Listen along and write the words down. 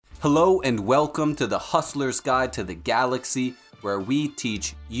Hello and welcome to the Hustler's Guide to the Galaxy, where we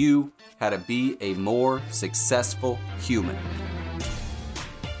teach you how to be a more successful human.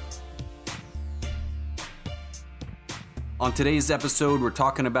 On today's episode, we're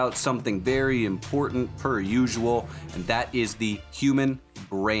talking about something very important per usual, and that is the human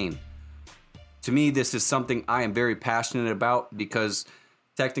brain. To me, this is something I am very passionate about because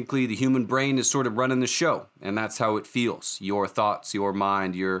technically the human brain is sort of running the show, and that's how it feels. Your thoughts, your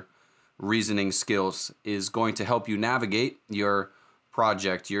mind, your reasoning skills is going to help you navigate your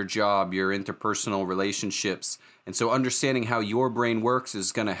project, your job, your interpersonal relationships. And so understanding how your brain works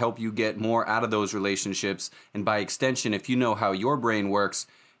is going to help you get more out of those relationships. And by extension, if you know how your brain works,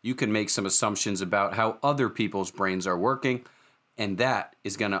 you can make some assumptions about how other people's brains are working. And that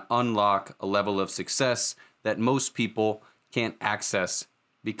is going to unlock a level of success that most people can't access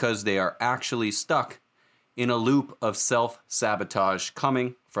because they are actually stuck in a loop of self-sabotage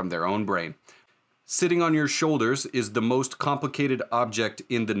coming from their own brain. Sitting on your shoulders is the most complicated object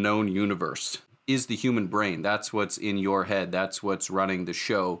in the known universe, is the human brain. That's what's in your head. That's what's running the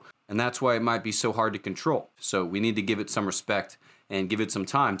show. And that's why it might be so hard to control. So we need to give it some respect and give it some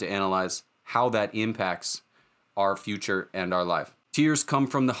time to analyze how that impacts our future and our life. Tears come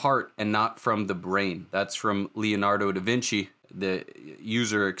from the heart and not from the brain. That's from Leonardo da Vinci. The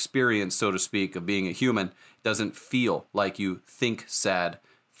user experience, so to speak, of being a human doesn't feel like you think sad,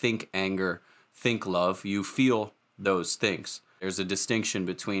 think anger, think love. You feel those things. There's a distinction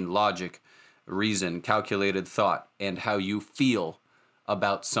between logic, reason, calculated thought, and how you feel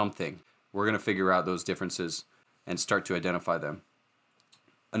about something. We're going to figure out those differences and start to identify them.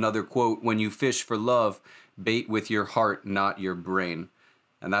 Another quote, "When you fish for love, bait with your heart, not your brain."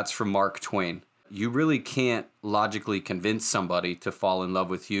 And that's from Mark Twain. You really can't logically convince somebody to fall in love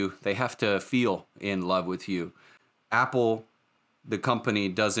with you. They have to feel in love with you. Apple, the company,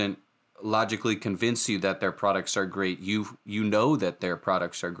 doesn't logically convince you that their products are great. You know that their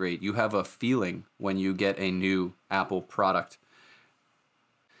products are great. You have a feeling when you get a new Apple product.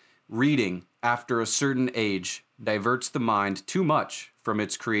 Reading, after a certain age, diverts the mind too much from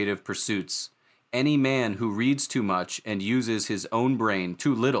its creative pursuits. Any man who reads too much and uses his own brain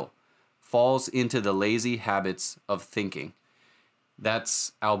too little falls into the lazy habits of thinking.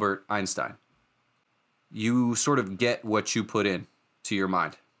 That's Albert Einstein. You sort of get what you put in to your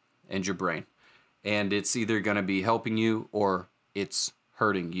mind and your brain. And it's either going to be helping you or it's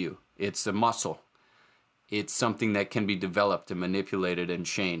hurting you. It's a muscle. It's something that can be developed and manipulated and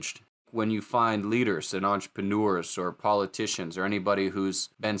changed. When you find leaders and entrepreneurs or politicians or anybody who's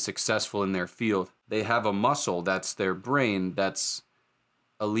been successful in their field, they have a muscle that's their brain that's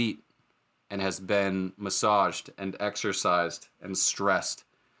elite and has been massaged and exercised and stressed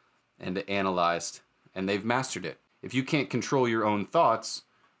and analyzed, and they've mastered it. If you can't control your own thoughts,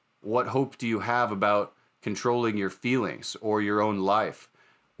 what hope do you have about controlling your feelings or your own life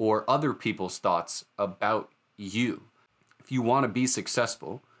or other people's thoughts about you? If you want to be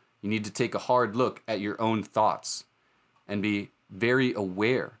successful, you need to take a hard look at your own thoughts and be very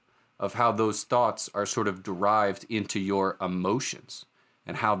aware of how those thoughts are sort of derived into your emotions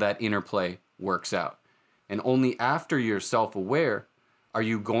and how that interplay works out. And only after you're self-aware are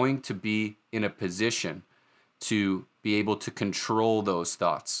you going to be in a position to be able to control those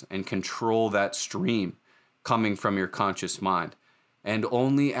thoughts and control that stream coming from your conscious mind. And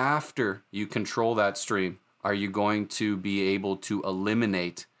only after you control that stream are you going to be able to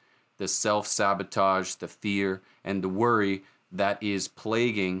eliminate the self-sabotage, the fear, and the worry that is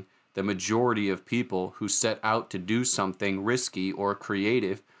plaguing the majority of people who set out to do something risky or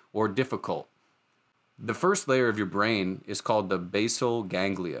creative or difficult. The first layer of your brain is called the basal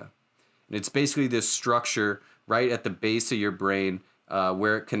ganglia. And it's basically this structure right at the base of your brain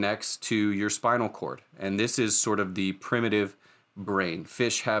where it connects to your spinal cord. And this is sort of the primitive brain.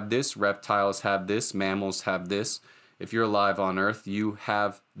 Fish have this, reptiles have this, mammals have this. If you're alive on Earth, you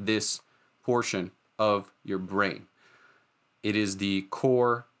have this portion of your brain. It is the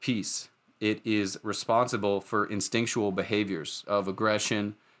core piece. It is responsible for instinctual behaviors of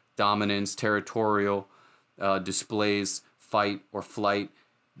aggression, dominance, territorial displays, fight or flight.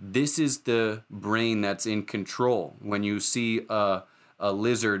 This is the brain that's in control. When you see a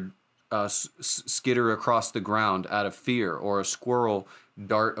lizard skitter across the ground out of fear or a squirrel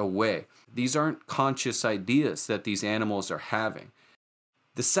dart away, these aren't conscious ideas that these animals are having.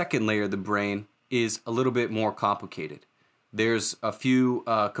 The second layer of the brain is a little bit more complicated. There's a few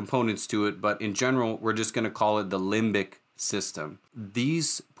components to it, but in general, we're just going to call it the limbic system.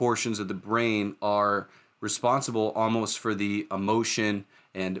 These portions of the brain are responsible almost for the emotion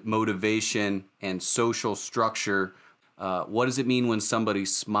and motivation and social structure What does it mean when somebody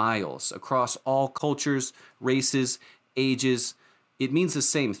smiles? Across all cultures, races, ages, it means the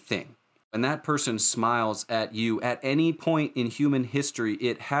same thing. When that person smiles at you at any point in human history,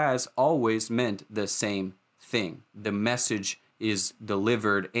 it has always meant the same thing. The message is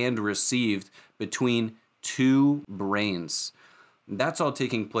delivered and received between two brains. That's all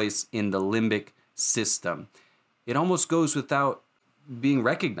taking place in the limbic system. It almost goes without being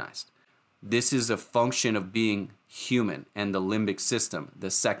recognized. This is a function of being human and the limbic system,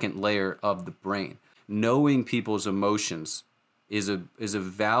 the second layer of the brain. Knowing people's emotions is a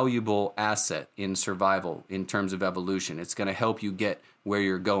valuable asset in survival in terms of evolution. It's going to help you get where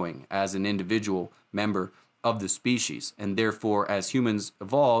you're going as an individual member of the species. And therefore, as humans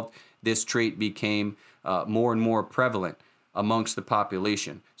evolved, this trait became more and more prevalent amongst the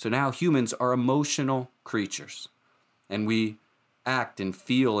population. So now humans are emotional creatures, and we act and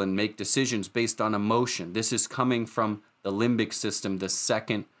feel and make decisions based on emotion. This is coming from the limbic system, the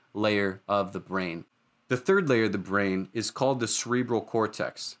second layer of the brain. The third layer of the brain is called the cerebral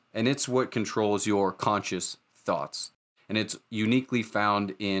cortex, and it's what controls your conscious thoughts. And it's uniquely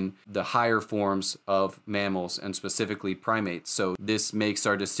found in the higher forms of mammals and specifically primates. So this makes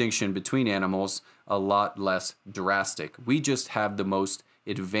our distinction between animals a lot less drastic. We just have the most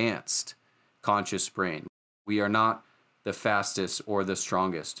advanced conscious brain. We are not the fastest or the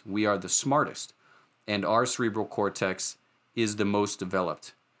strongest. We are the smartest. And our cerebral cortex is the most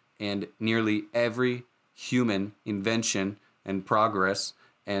developed. And nearly every human invention and progress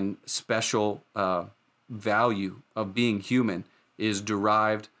and special value of being human is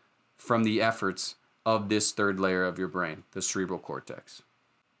derived from the efforts of this third layer of your brain, the cerebral cortex.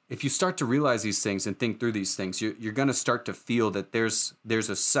 If you start to realize these things and think through these things, you're going to start to feel that there's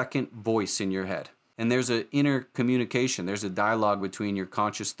a second voice in your head. And there's an inner communication. There's a dialogue between your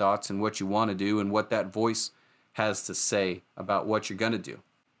conscious thoughts and what you want to do and what that voice has to say about what you're going to do.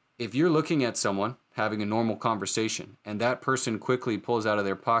 If you're looking at someone having a normal conversation and that person quickly pulls out of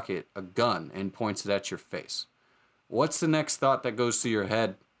their pocket a gun and points it at your face, what's the next thought that goes through your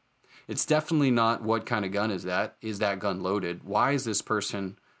head? It's definitely not, what kind of gun is that? Is that gun loaded? Why is this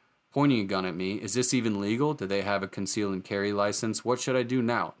person pointing a gun at me? Is this even legal? Do they have a conceal and carry license? What should I do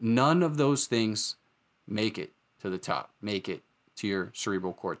now? None of those things make it to the top, make it to your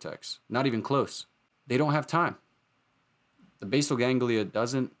cerebral cortex. Not even close. They don't have time. The basal ganglia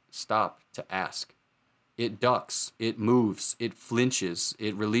doesn't stop to ask. It ducks, it moves, it flinches,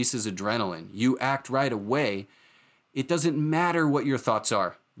 it releases adrenaline. You act right away. It doesn't matter what your thoughts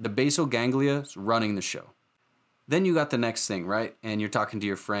are. The basal ganglia is running the show. Then you got the next thing, right? And you're talking to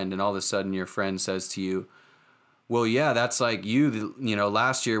your friend, and all of a sudden your friend says to you, well, yeah, that's like you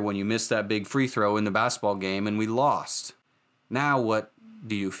last year when you missed that big free throw in the basketball game and we lost. Now what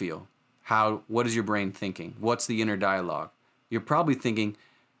do you feel? What is your brain thinking? What's the inner dialogue? You're probably thinking,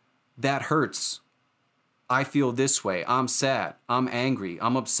 that hurts. I feel this way. I'm sad. I'm angry.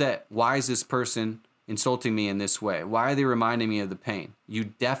 I'm upset. Why is this person insulting me in this way? Why are they reminding me of the pain? You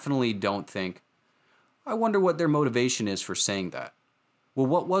definitely don't think, I wonder what their motivation is for saying that. Well,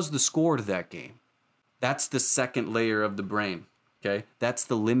 what was the score to that game? That's the second layer of the brain, okay? That's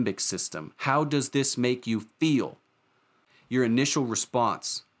the limbic system. How does this make you feel? Your initial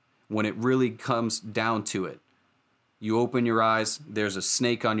response, when it really comes down to it, you open your eyes, there's a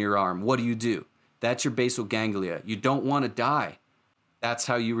snake on your arm. What do? That's your basal ganglia. You don't want to die. That's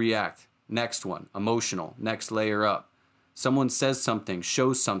how you react. Next one, emotional, next layer up. Someone says something,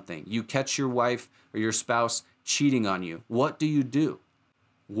 shows something. You catch your wife or your spouse cheating on you. What do?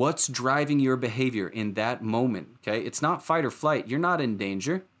 What's driving your behavior in that moment? Okay, it's not fight or flight. You're not in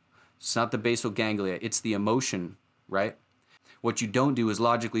danger. It's not the basal ganglia. It's the emotion, right? What you don't do is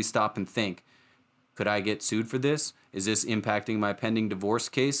logically stop and think, could I get sued for this? Is this impacting my pending divorce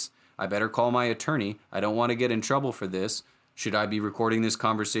case? I better call my attorney. I don't want to get in trouble for this. Should I be recording this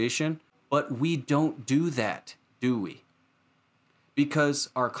conversation? But we don't do that, do we? Because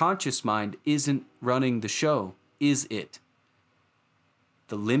our conscious mind isn't running the show, is it?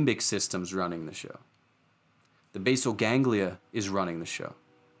 The limbic system's running the show. The basal ganglia is running the show.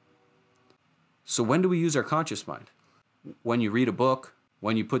 So when do we use our conscious mind? When you read a book,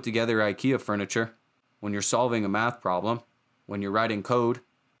 when you put together IKEA furniture, when you're solving a math problem, when you're writing code.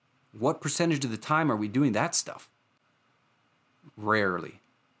 What percentage of the time are we doing that stuff? Rarely.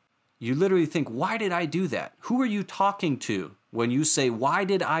 You literally think, why did I do that? Who are you talking to when you say, why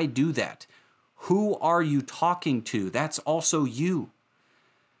did I do that? Who are you talking to? That's also you.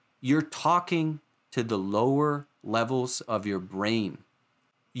 You're talking to the lower levels of your brain.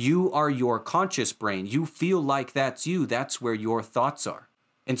 You are your conscious brain. You feel like that's you. That's where your thoughts are.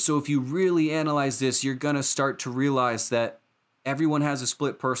 And so if you really analyze this, you're going to start to realize that everyone has a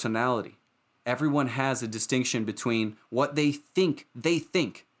split personality. Everyone has a distinction between what they think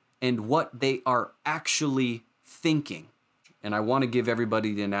and what they are actually thinking. And I want to give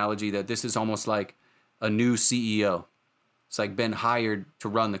everybody the analogy that this is almost like a new CEO. It's like been hired to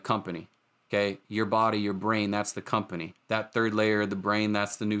run the company. Okay, your body, your brain, that's the company. That third layer of the brain,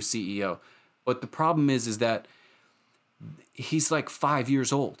 that's the new CEO. But the problem is that he's like 5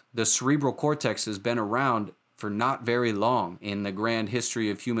 years old. The cerebral cortex has been around for not very long in the grand history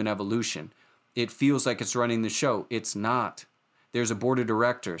of human evolution. It feels like it's running the show. It's not. There's a board of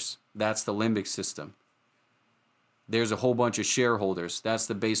directors. That's the limbic system. There's a whole bunch of shareholders. That's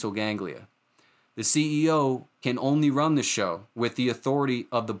the basal ganglia. The CEO can only run the show with the authority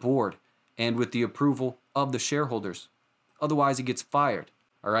of the board and with the approval of the shareholders. Otherwise, he gets fired.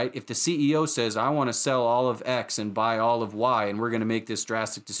 All right? If the CEO says, I want to sell all of X and buy all of Y, and we're going to make this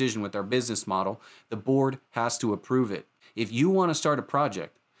drastic decision with our business model, the board has to approve it. If you want to start a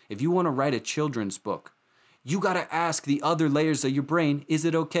project, if you want to write a children's book, you got to ask the other layers of your brain, is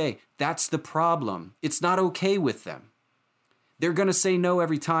it okay? That's the problem. It's not okay with them. They're going to say no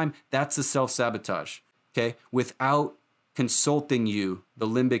every time. That's the self-sabotage. Okay? Without consulting you, the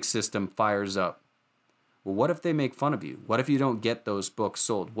limbic system fires up. Well, what if they make fun of you? What if you don't get those books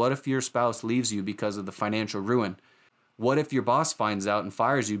sold? What if your spouse leaves you because of the financial ruin? What if your boss finds out and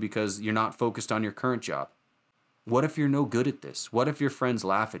fires you because you're not focused on your current job? What if you're no good at this? What if your friends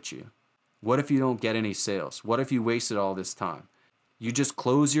laugh at you? What if you don't get any sales? What if you wasted all this time? You just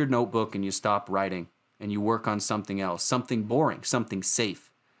close your notebook and you stop writing and you work on something else, something boring, something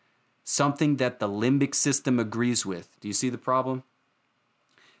safe, something that the limbic system agrees with. Do you see the problem?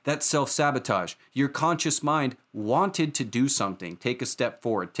 That's self-sabotage. Your conscious mind wanted to do something, take a step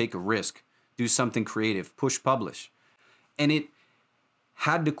forward, take a risk, do something creative, push publish. And it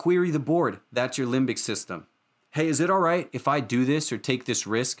had to query the board. That's your limbic system. Hey, is it all right if I do this or take this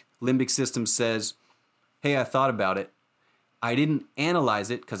risk? Limbic system says, hey, I thought about it. I didn't analyze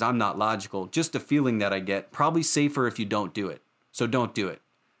it because I'm not logical. Just a feeling that I get. Probably safer if you don't do it. So don't do it.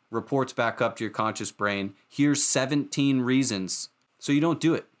 Reports back up to your conscious brain. Here's 17 reasons. So you don't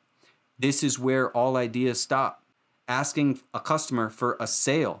do it. This is where all ideas stop. Asking a customer for a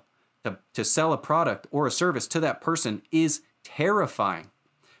sale, to sell a product or a service to that person is terrifying.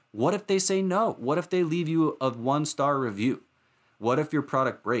 What if they say no? What if they leave you a 1-star review? What if your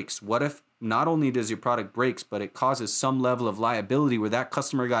product breaks? What if not only does your product breaks, but it causes some level of liability where that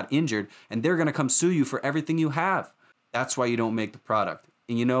customer got injured and they're going to come sue you for everything you have? That's why you don't make the product.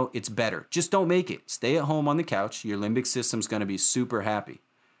 And you know, it's better. Just don't make it. Stay at home on the couch. Your limbic system's going to be super happy.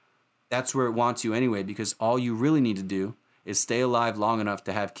 That's where it wants you anyway, because all you really need to do is stay alive long enough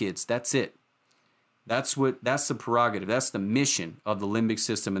to have kids. That's it. That's the prerogative. That's the mission of the limbic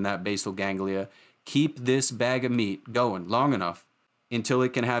system and that basal ganglia. Keep this bag of meat going long enough until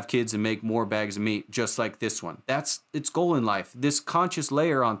it can have kids and make more bags of meat just like this one. That's its goal in life. This conscious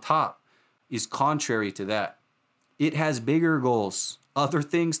layer on top is contrary to that. It has bigger goals, other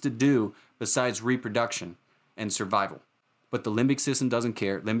things to do besides reproduction and survival. But the limbic system doesn't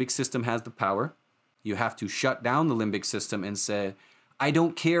care. Limbic system has the power. You have to shut down the limbic system and say, I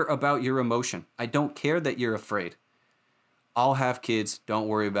don't care about your emotion. I don't care that you're afraid. I'll have kids. Don't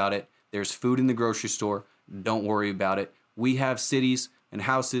worry about it. There's food in the grocery store. Don't worry about it. We have cities and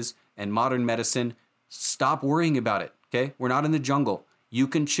houses and modern medicine. Stop worrying about it, okay? We're not in the jungle. You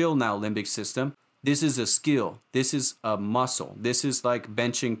can chill now, limbic system. This is a skill. This is a muscle. This is like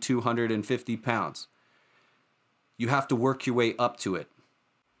benching 250 pounds. You have to work your way up to it.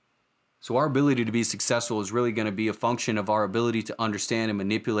 So our ability to be successful is really going to be a function of our ability to understand and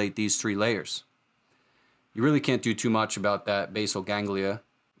manipulate these 3 layers. You really can't do too much about that basal ganglia.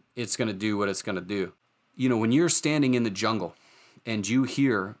 It's going to do what it's going to do. You know, when you're standing in the jungle and you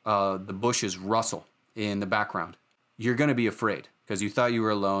hear the bushes rustle in the background, you're going to be afraid because you thought you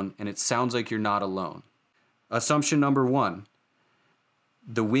were alone, and it sounds like you're not alone. Assumption number 1,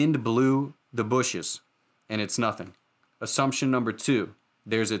 the wind blew the bushes and it's nothing. Assumption number 2,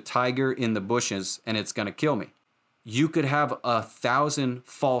 there's a tiger in the bushes and it's going to kill me. You could have 1,000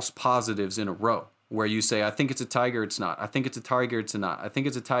 false positives in a row where you say, I think it's a tiger, it's not. I think it's a tiger, it's not. I think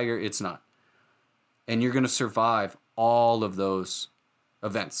it's a tiger, it's not. And you're going to survive all of those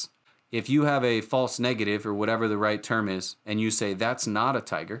events. If you have a false negative, or whatever the right term is, and you say that's not a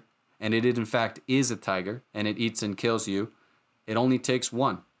tiger, and it in fact is a tiger, and it eats and kills you, it only takes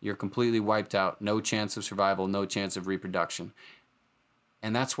 1. You're completely wiped out. No chance of survival, no chance of reproduction.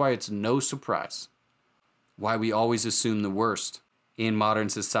 And that's why it's no surprise why we always assume the worst in modern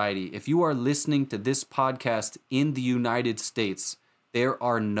society. If you are listening to this podcast in the United States, There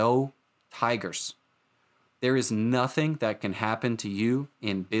are no tigers. There is nothing that can happen to you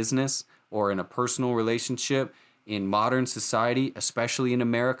in business or in a personal relationship in modern society, especially in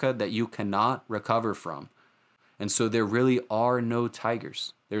America, that you cannot recover from. And so there really are no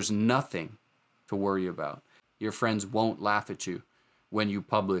tigers. There's nothing to worry about. Your friends won't laugh at you when you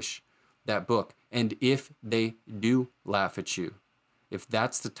publish that book. And if they do laugh at you, if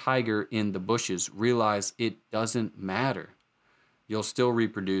that's the tiger in the bushes, realize it doesn't matter. You'll still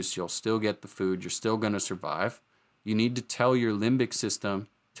reproduce, you'll still get the food, you're still going to survive. You need to tell your limbic system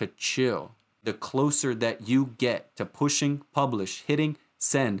to chill. The closer that you get to pushing, publish, hitting,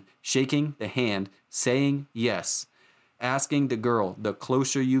 send, shaking the hand, saying yes, asking the girl, the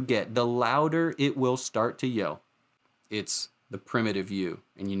closer you get, the louder it will start to yell. It's the primitive you,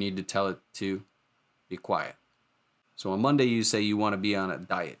 and you need to tell it to be quiet. So on Monday, you say you want to be on a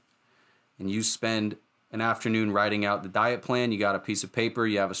diet, and you spend an afternoon writing out the diet plan. You got a piece of paper,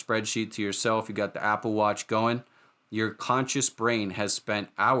 you have a spreadsheet to yourself, you got the Apple Watch going. Your conscious brain has spent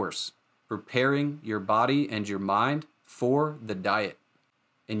hours preparing your body and your mind for the diet.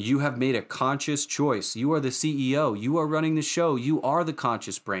 And you have made a conscious choice. You are the CEO. You are running the show. You are the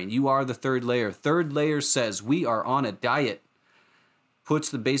conscious brain. You are the third layer. Third layer says we are on a diet. Puts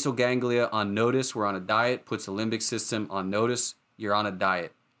the basal ganglia on notice. We're on a diet. Puts the limbic system on notice. You're on a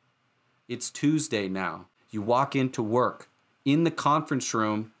diet. It's Tuesday now. You walk into work. In the conference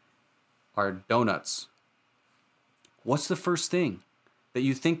room are donuts. What's the first thing that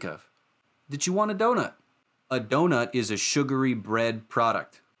you think of? That you want a donut. A donut is a sugary bread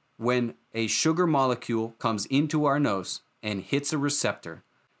product. When a sugar molecule comes into our nose and hits a receptor,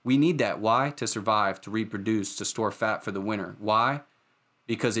 we need that. Why? To survive, to reproduce, to store fat for the winter. Why?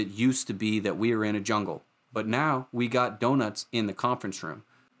 Because it used to be that we were in a jungle. But now we got donuts in the conference room.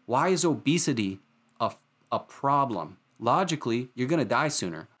 Why is obesity a problem? Logically, you're going to die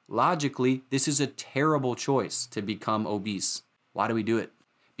sooner. Logically, this is a terrible choice to become obese. Why do we do it?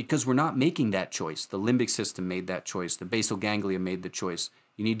 Because we're not making that choice. The limbic system made that choice. The basal ganglia made the choice.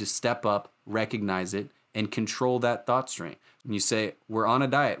 You need to step up, recognize it, and control that thought stream. And you say, we're on a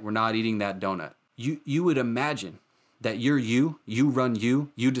diet. We're not eating that donut. You would imagine that you're you run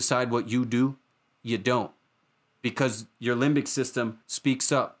you decide what you do. You don't. Because your limbic system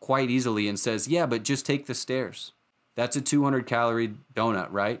speaks up quite easily and says, yeah, but just take the stairs. That's a 200-calorie donut,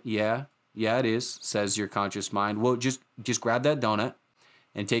 right? Yeah, it is, says your conscious mind. Well, just grab that donut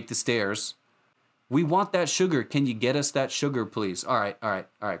and take the stairs. We want that sugar. Can you get us that sugar, please? All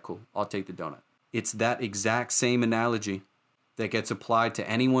right, cool. I'll take the donut. It's that exact same analogy that gets applied to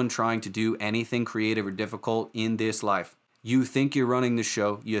anyone trying to do anything creative or difficult in this life. You think you're running the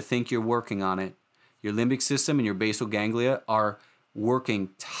show. You think you're working on it. Your limbic system and your basal ganglia are working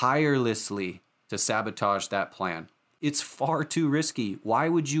tirelessly to sabotage that plan. It's far too risky. Why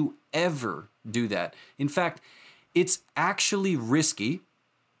would you ever do that? In fact, it's actually risky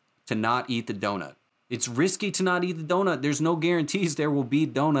to not eat the donut. It's risky to not eat the donut. There's no guarantees there will be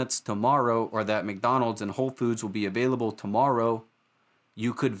donuts tomorrow or that McDonald's and Whole Foods will be available tomorrow.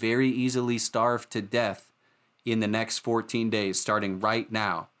 You could very easily starve to death in the next 14 days, starting right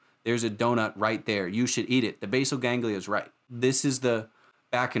now. There's a donut right there. You should eat it. The basal ganglia is right. This is the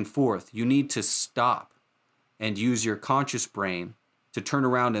back and forth. You need to stop and use your conscious brain to turn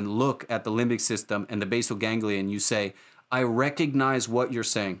around and look at the limbic system and the basal ganglia and you say, I recognize what you're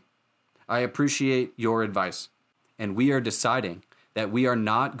saying. I appreciate your advice. And we are deciding that we are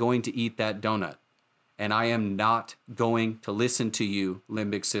not going to eat that donut. And I am not going to listen to you,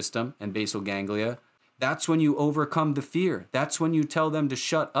 limbic system and basal ganglia. That's when you overcome the fear. That's when you tell them to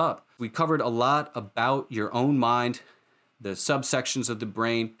shut up. We covered a lot about your own mind, the subsections of the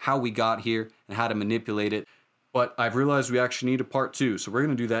brain, how we got here, and how to manipulate it. But I've realized we actually need a part 2. So we're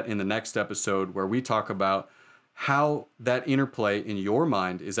going to do that in the next episode where we talk about how that interplay in your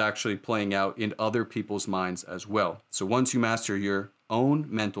mind is actually playing out in other people's minds as well. So once you master your own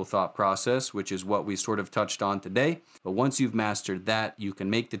mental thought process, which is what we sort of touched on today, but once you've mastered that, you can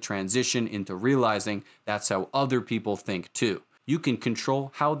make the transition into realizing that's how other people think too. You can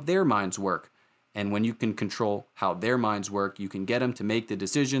control how their minds work. And when you can control how their minds work, you can get them to make the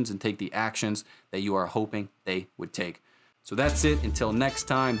decisions and take the actions that you are hoping they would take. So that's it. Until next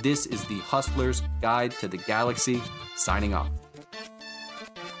time, this is the Hustler's Guide to the Galaxy, signing off.